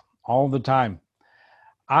 Curtis, all the time.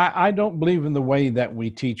 I don't believe in the way that we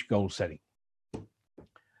teach goal setting.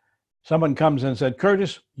 Someone comes and said,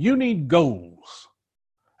 Curtis, you need goals.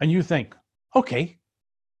 And you think, okay,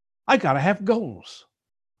 I got to have goals.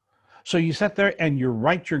 So you sit there and you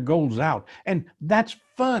write your goals out, and that's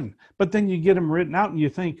fun. But then you get them written out and you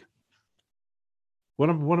think, what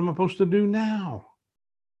am I supposed to do now?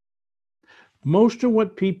 Most of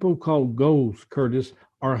what people call goals, Curtis,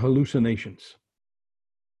 are hallucinations.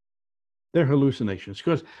 They're hallucinations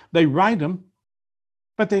because they write them,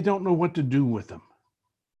 but they don't know what to do with them.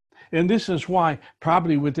 And this is why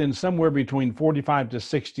probably within somewhere between 45 to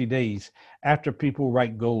 60 days after people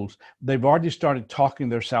write goals, they've already started talking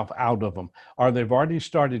themselves out of them, or they've already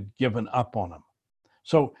started giving up on them.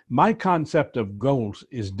 So my concept of goals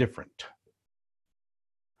is different.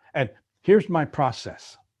 And here's my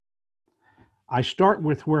process. I start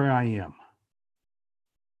with where I am.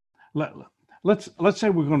 Let's say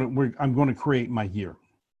I'm going to create my year.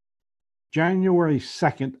 January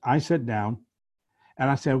 2nd, I sit down and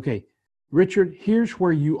I say, okay, Richard, here's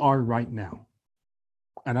where you are right now.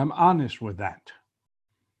 And I'm honest with that.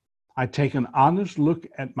 I take an honest look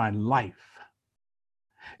at my life.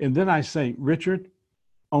 And then I say, Richard,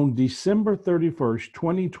 on December 31st,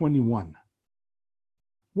 2021,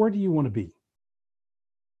 where do you want to be?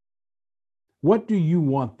 What do you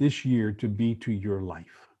want this year to be to your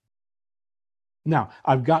life? Now,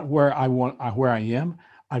 I've got where I am.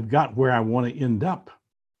 I've got where I want to end up.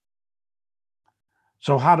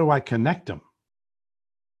 So how do I connect them?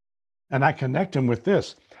 And I connect them with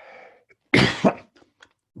this.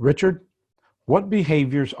 Richard, what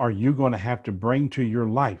behaviors are you going to have to bring to your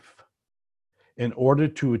life in order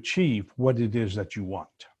to achieve what it is that you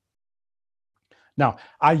want? Now,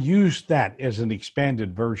 I use that as an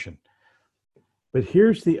expanded version. But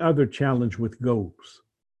here's the other challenge with goals.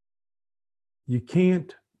 You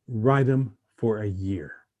can't write them for a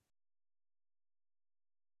year.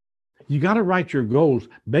 You got to write your goals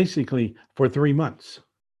basically for 3 months.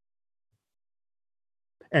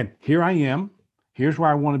 And here I am. Here's where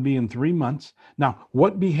I want to be in 3 months. Now,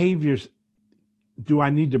 what behaviors do I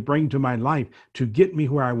need to bring to my life to get me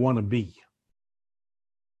where I want to be?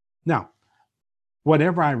 Now,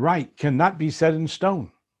 whatever I write cannot be set in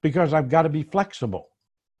stone because I've got to be flexible.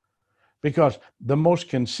 Because the most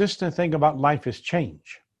consistent thing about life is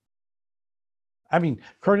change. I mean,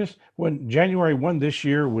 Curtis, when January 1 this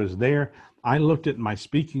year was there, I looked at my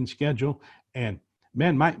speaking schedule and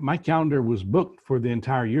man, my calendar was booked for the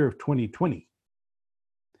entire year of 2020.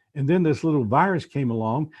 And then this little virus came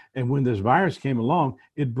along. And when this virus came along,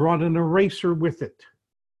 it brought an eraser with it.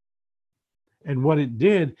 And what it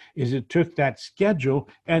did is it took that schedule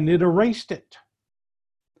and it erased it.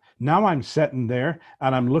 Now I'm sitting there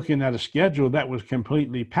and I'm looking at a schedule that was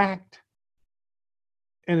completely packed.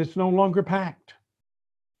 And it's no longer packed.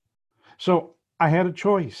 So I had a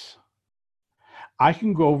choice. I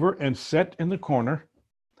can go over and sit in the corner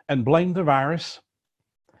and blame the virus,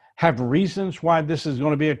 have reasons why this is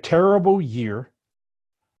going to be a terrible year,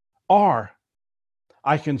 or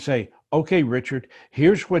I can say, okay, Richard,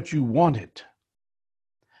 here's what you wanted,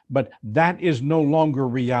 but that is no longer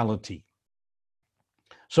reality.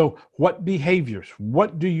 So what behaviors,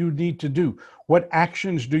 what do you need to do? What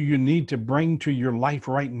actions do you need to bring to your life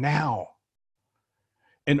right now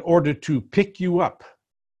in order to pick you up,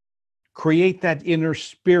 create that inner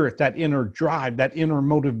spirit, that inner drive, that inner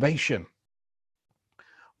motivation?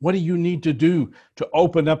 What do you need to do to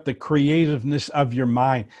open up the creativeness of your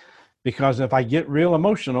mind? Because if I get real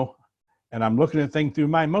emotional and I'm looking at things through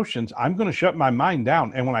my emotions, I'm going to shut my mind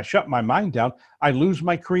down. And when I shut my mind down, I lose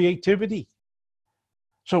my creativity.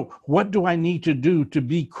 So what do I need to do to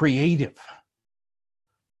be creative?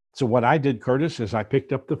 So what I did, Curtis, is I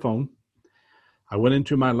picked up the phone. I went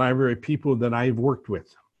into my library of people that I've worked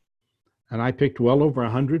with. And I picked well over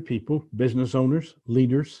 100 people, business owners,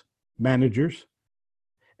 leaders, managers.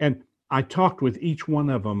 And I talked with each one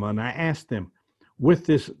of them and I asked them, with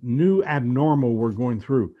this new abnormal we're going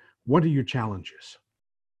through, what are your challenges?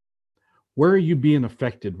 Where are you being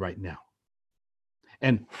affected right now?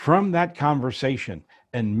 And from that conversation,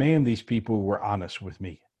 and man, these people were honest with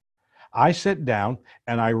me. I sat down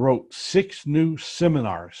and I wrote 6 new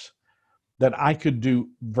seminars that I could do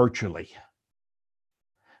virtually.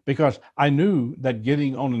 Because I knew that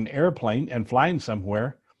getting on an airplane and flying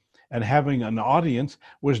somewhere and having an audience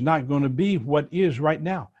was not going to be what is right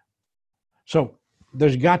now. So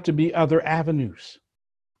there's got to be other avenues.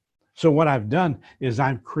 So what I've done is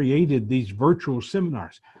I've created these virtual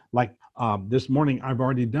seminars. Like this morning, I've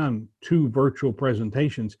already done 2 virtual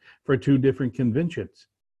presentations for 2 different conventions.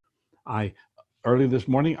 Early this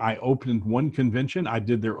morning, I opened one convention. I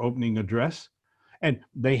did their opening address, and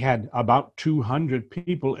they had about 200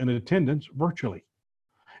 people in attendance virtually.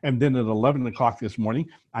 And then at 11 o'clock this morning,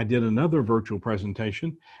 I did another virtual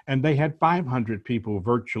presentation, and they had 500 people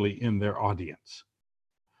virtually in their audience.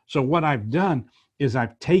 So what I've done is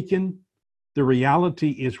I've taken the reality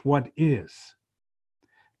is what is,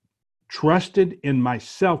 trusted in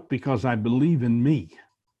myself because I believe in me.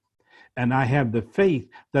 And I have the faith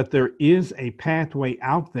that there is a pathway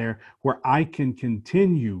out there where I can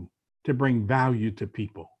continue to bring value to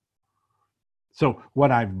people. So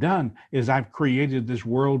what I've done is I've created this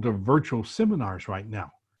world of virtual seminars right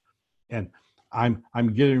now. And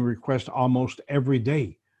I'm getting requests almost every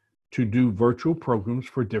day to do virtual programs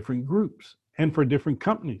for different groups and for different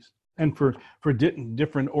companies and for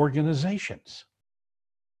different organizations.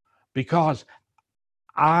 Because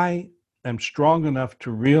I am strong enough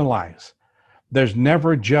to realize there's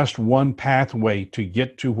never just one pathway to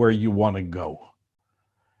get to where you want to go.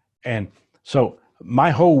 And so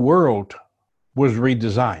my whole world was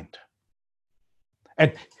redesigned.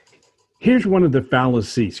 And here's one of the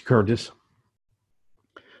fallacies, Curtis.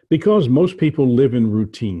 Because most people live in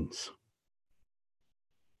routines,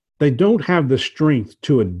 they don't have the strength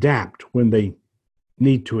to adapt when they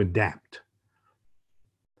need to adapt.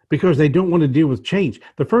 Because they don't want to deal with change.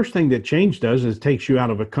 The first thing that change does is takes you out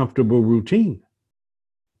of a comfortable routine.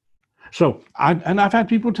 So, I've had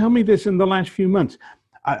people tell me this in the last few months.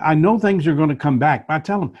 I know things are going to come back, but I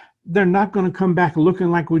tell them, they're not going to come back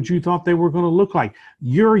looking like what you thought they were going to look like.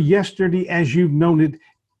 Your yesterday as you've known it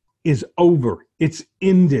is over. It's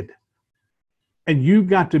ended. And you've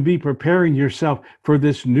got to be preparing yourself for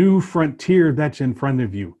this new frontier that's in front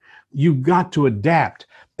of you. You've got to adapt.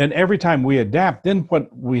 And every time we adapt, then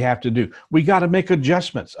what we have to do? We got to make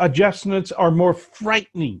adjustments. Adjustments are more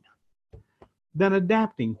frightening than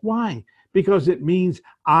adapting. Why? Because it means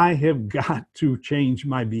I have got to change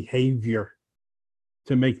my behavior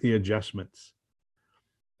to make the adjustments.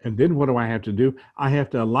 And then what do I have to do? I have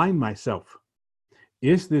to align myself.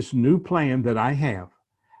 Is this new plan that I have,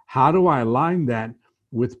 how do I align that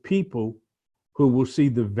with people who will see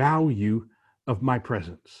the value of my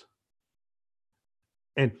presence?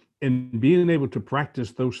 And being able to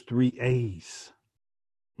practice those 3 A's.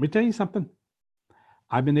 Let me tell you something.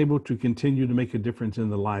 I've been able to continue to make a difference in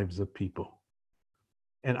the lives of people.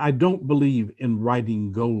 And I don't believe in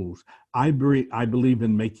writing goals. I believe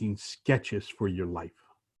in making sketches for your life.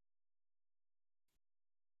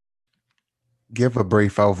 Give a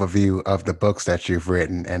brief overview of the books that you've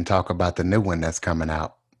written and talk about the new one that's coming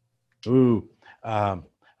out. Well,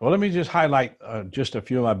 let me just highlight just a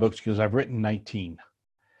few of my books because I've written 19.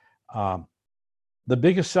 The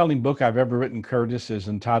biggest selling book I've ever written, Curtis, is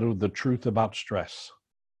entitled The Truth About Stress.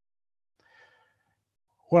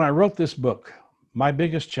 When I wrote this book, my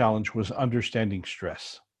biggest challenge was understanding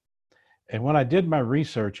stress. And when I did my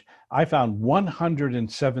research, I found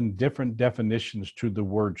 107 different definitions to the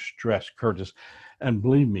word stress, Curtis. And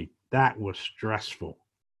believe me, that was stressful.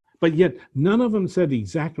 But yet none of them said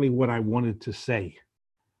exactly what I wanted to say.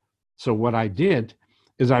 So what I did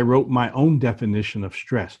is I wrote my own definition of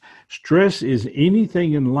stress. Stress is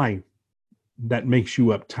anything in life that makes you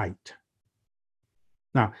uptight.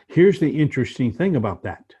 Now, here's the interesting thing about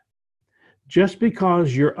that. Just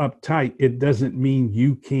because you're uptight, it doesn't mean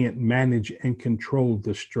you can't manage and control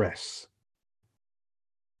the stress.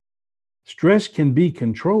 Stress can be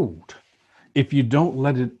controlled if you don't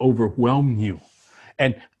let it overwhelm you.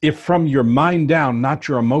 And if from your mind down, not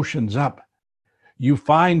your emotions up, you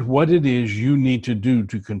find what it is you need to do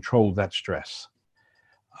to control that stress.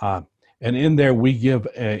 And in there, we give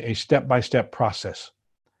a step-by-step process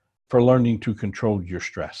for learning to control your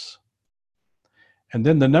stress. And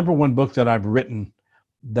then the number one book that I've written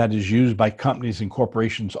that is used by companies and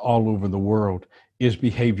corporations all over the world is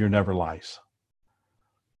Behavior Never Lies.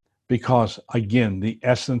 Because again, the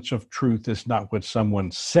essence of truth is not what someone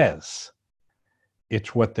says,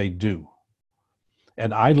 it's what they do.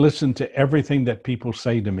 And I listen to everything that people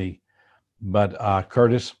say to me, but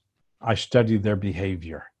Curtis, I study their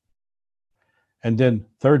behavior. And then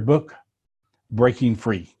third book, Breaking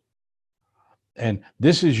Free. And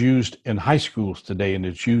this is used in high schools today, and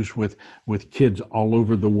it's used with kids all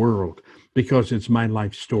over the world because it's my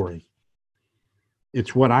life story.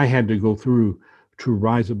 It's what I had to go through to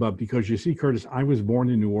rise above. Because you see, Curtis, I was born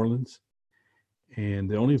in New Orleans. And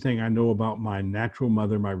the only thing I know about my natural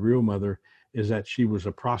mother, my real mother, is that she was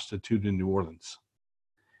a prostitute in New Orleans.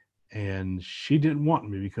 And she didn't want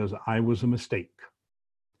me because I was a mistake.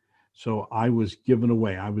 So I was given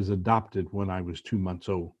away. I was adopted when I was 2 months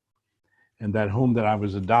old. And that home that I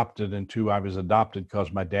was adopted into, I was adopted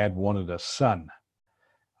because my dad wanted a son.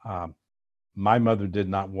 My mother did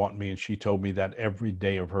not want me, and she told me that every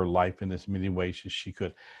day of her life in as many ways as she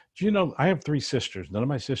could. Do you know, I have 3 sisters. None of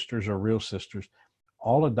my sisters are real sisters,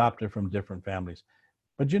 all adopted from different families.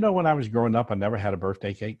 But you know, when I was growing up, I never had a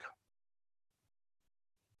birthday cake.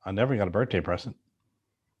 I never got a birthday present.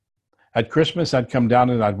 At Christmas, I'd come down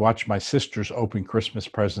and I'd watch my sisters open Christmas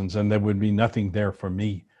presents, and there would be nothing there for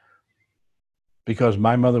me because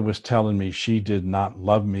my mother was telling me she did not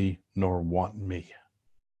love me nor want me.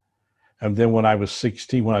 And then when I was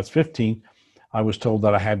 15, I was told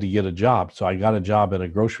that I had to get a job. So I got a job at a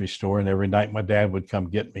grocery store, and every night my dad would come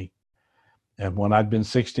get me. And when I'd been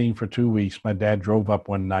 16 for 2 weeks, my dad drove up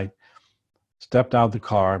one night, stepped out of the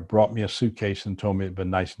car, brought me a suitcase, and told me it'd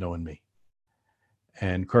been nice knowing me.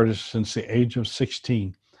 And Curtis, since the age of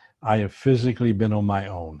 16, I have physically been on my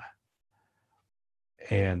own.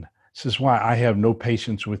 And this is why I have no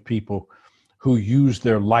patience with people who use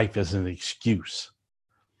their life as an excuse,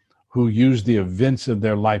 who use the events of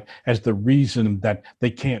their life as the reason that they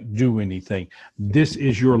can't do anything. This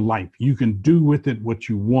is your life. You can do with it what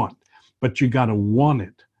you want, but you got to want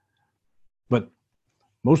it. But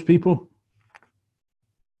most people,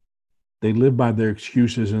 they live by their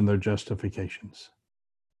excuses and their justifications.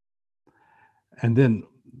 And then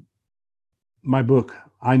my book,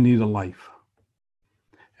 I Need a Life.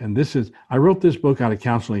 And I wrote this book out of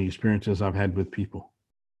counseling experiences I've had with people.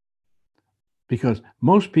 Because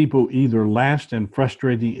most people either last in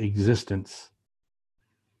frustrating existence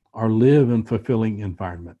or live in fulfilling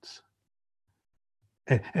environments.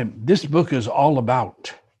 And this book is all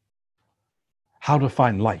about how to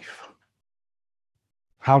find life.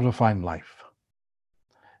 How to find life.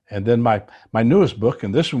 And then my newest book,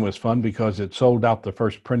 and this one was fun because it sold out the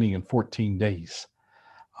first printing in 14 days,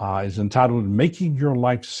 is entitled Making Your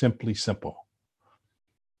Life Simply Simple.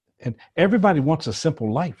 And everybody wants a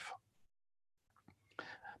simple life.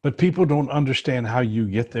 But people don't understand how you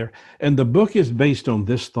get there. And the book is based on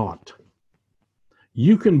this thought.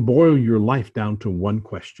 You can boil your life down to one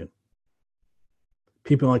question.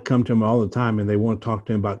 People like come to me all the time and they want to talk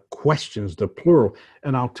to me about questions, the plural.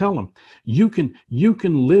 And I'll tell them, you can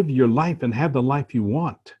live your life and have the life you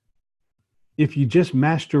want if you just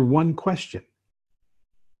master one question.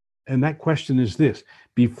 And that question is this: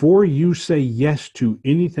 before you say yes to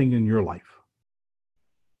anything in your life,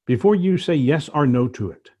 before you say yes or no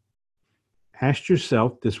to it, ask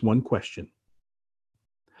yourself this one question.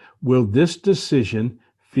 Will this decision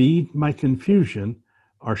feed my confusion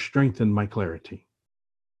or strengthen my clarity?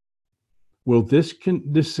 Will this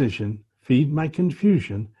decision feed my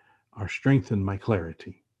confusion or strengthen my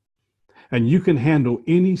clarity? And you can handle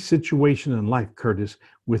any situation in life, Curtis,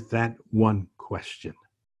 with that one question.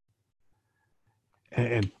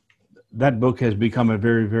 And that book has become a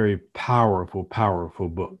very, very powerful, powerful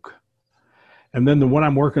book. And then the one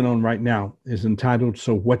I'm working on right now is entitled,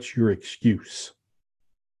 So What's Your Excuse?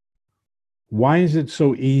 Why is it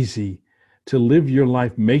so easy to live your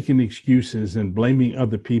life making excuses and blaming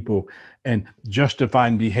other people and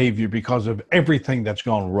justifying behavior because of everything that's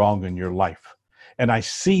gone wrong in your life? And I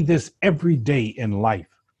see this every day in life.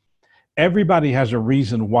 Everybody has a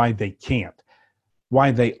reason why they can't,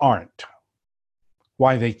 why they aren't,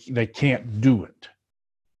 why they can't do it.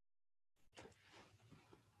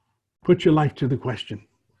 Put your life to the question.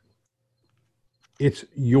 It's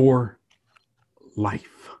your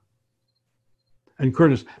life. And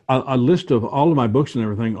Curtis, a list of all of my books and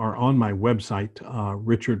everything are on my website,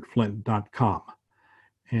 richardflint.com.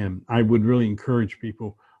 And I would really encourage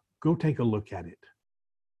people, go take a look at it.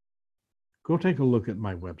 Go take a look at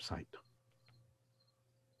my website.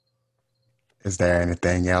 Is there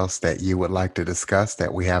anything else that you would like to discuss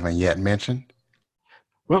that we haven't yet mentioned?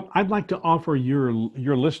 Well, I'd like to offer your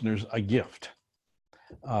listeners a gift.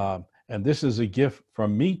 And this is a gift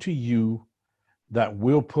from me to you that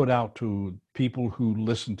we'll put out to people who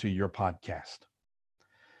listen to your podcast.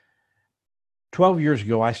 12 years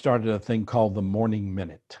ago, I started a thing called the Morning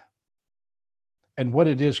Minute. And what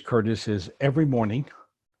it is, Curtis, is every morning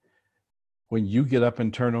when you get up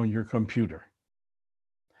and turn on your computer,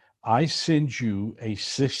 I send you a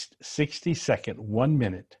 60-second, 1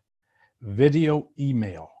 minute video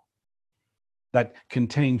email that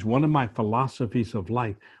contains one of my philosophies of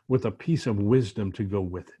life with a piece of wisdom to go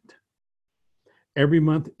with it. Every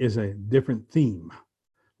month is a different theme.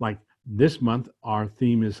 Like this month, our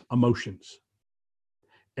theme is emotions.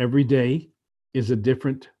 Every day is a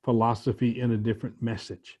different philosophy and a different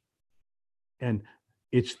message. And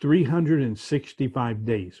it's 365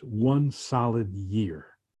 days, one solid year.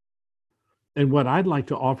 And what I'd like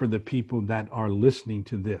to offer the people that are listening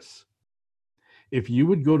to this, if you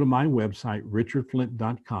would go to my website,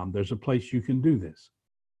 richardflint.com, there's a place you can do this.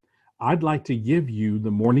 I'd like to give you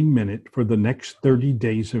the morning minute for the next 30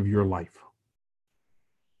 days of your life.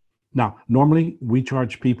 Now, normally we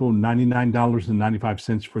charge people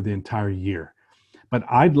 $99.95 for the entire year, but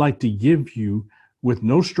I'd like to give you, with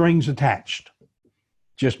no strings attached,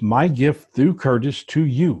 just my gift through Curtis to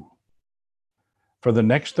you. For the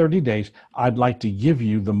next 30 days, I'd like to give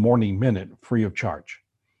you the morning minute free of charge.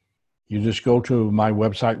 You just go to my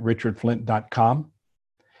website, richardflint.com,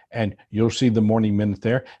 and you'll see the morning minute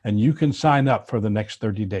there, and you can sign up for the next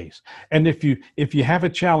 30 days. And if you have a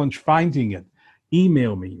challenge finding it,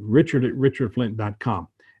 email me, richard@richardflint.com,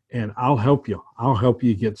 and I'll help you. I'll help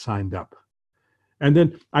you get signed up. And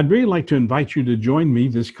then I'd really like to invite you to join me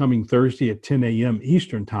this coming Thursday at 10 a.m.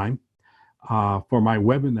 Eastern Time for my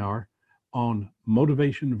webinar on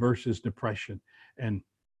motivation versus depression. And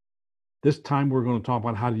this time we're going to talk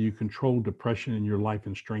about how do you control depression in your life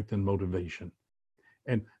and strengthen motivation.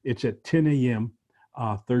 And it's at 10 a.m.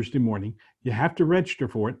 Thursday morning. You have to register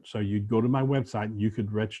for it. So you'd go to my website and you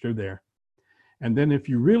could register there. And then if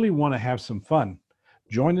you really want to have some fun,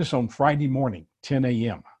 join us on Friday morning, 10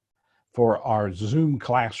 a.m. for our Zoom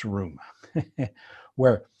classroom,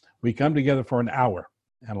 where we come together for an hour.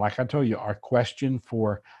 And like I told you, our question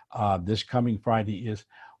for this coming Friday is,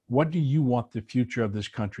 what do you want the future of this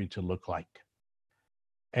country to look like?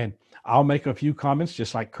 And I'll make a few comments,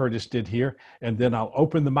 just like Curtis did here, and then I'll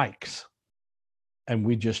open the mics and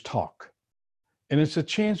we just talk. And it's a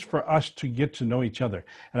chance for us to get to know each other.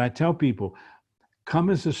 And I tell people, come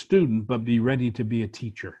as a student, but be ready to be a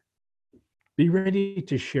teacher. Be ready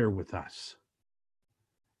to share with us.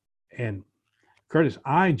 And Curtis,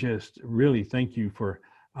 I just really thank you for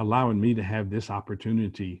allowing me to have this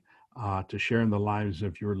opportunity to share in the lives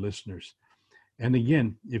of your listeners. And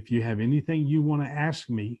again, if you have anything you want to ask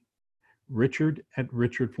me,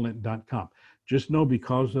 richard@richardflint.com. Just know,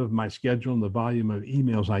 because of my schedule and the volume of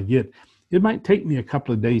emails I get, it might take me a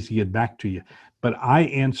couple of days to get back to you, but I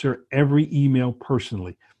answer every email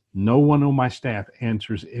personally. No one on my staff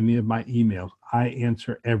answers any of my emails. I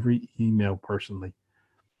answer every email personally.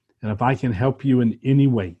 And if I can help you in any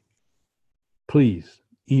way, please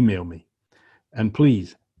email me. And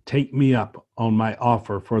please take me up on my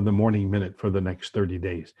offer for the morning minute for the next 30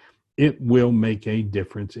 days. It will make a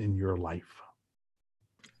difference in your life.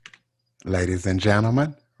 Ladies and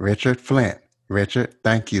gentlemen, Richard Flint. Richard,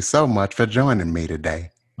 thank you so much for joining me today.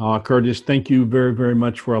 Curtis, thank you very, very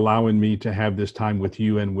much for allowing me to have this time with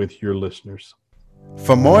you and with your listeners.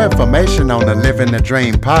 For more information on the Living the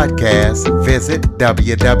Dream podcast, visit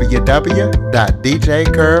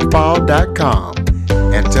www.djcurveball.com.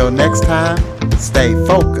 Until next time, stay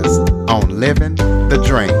focused on living the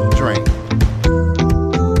dream.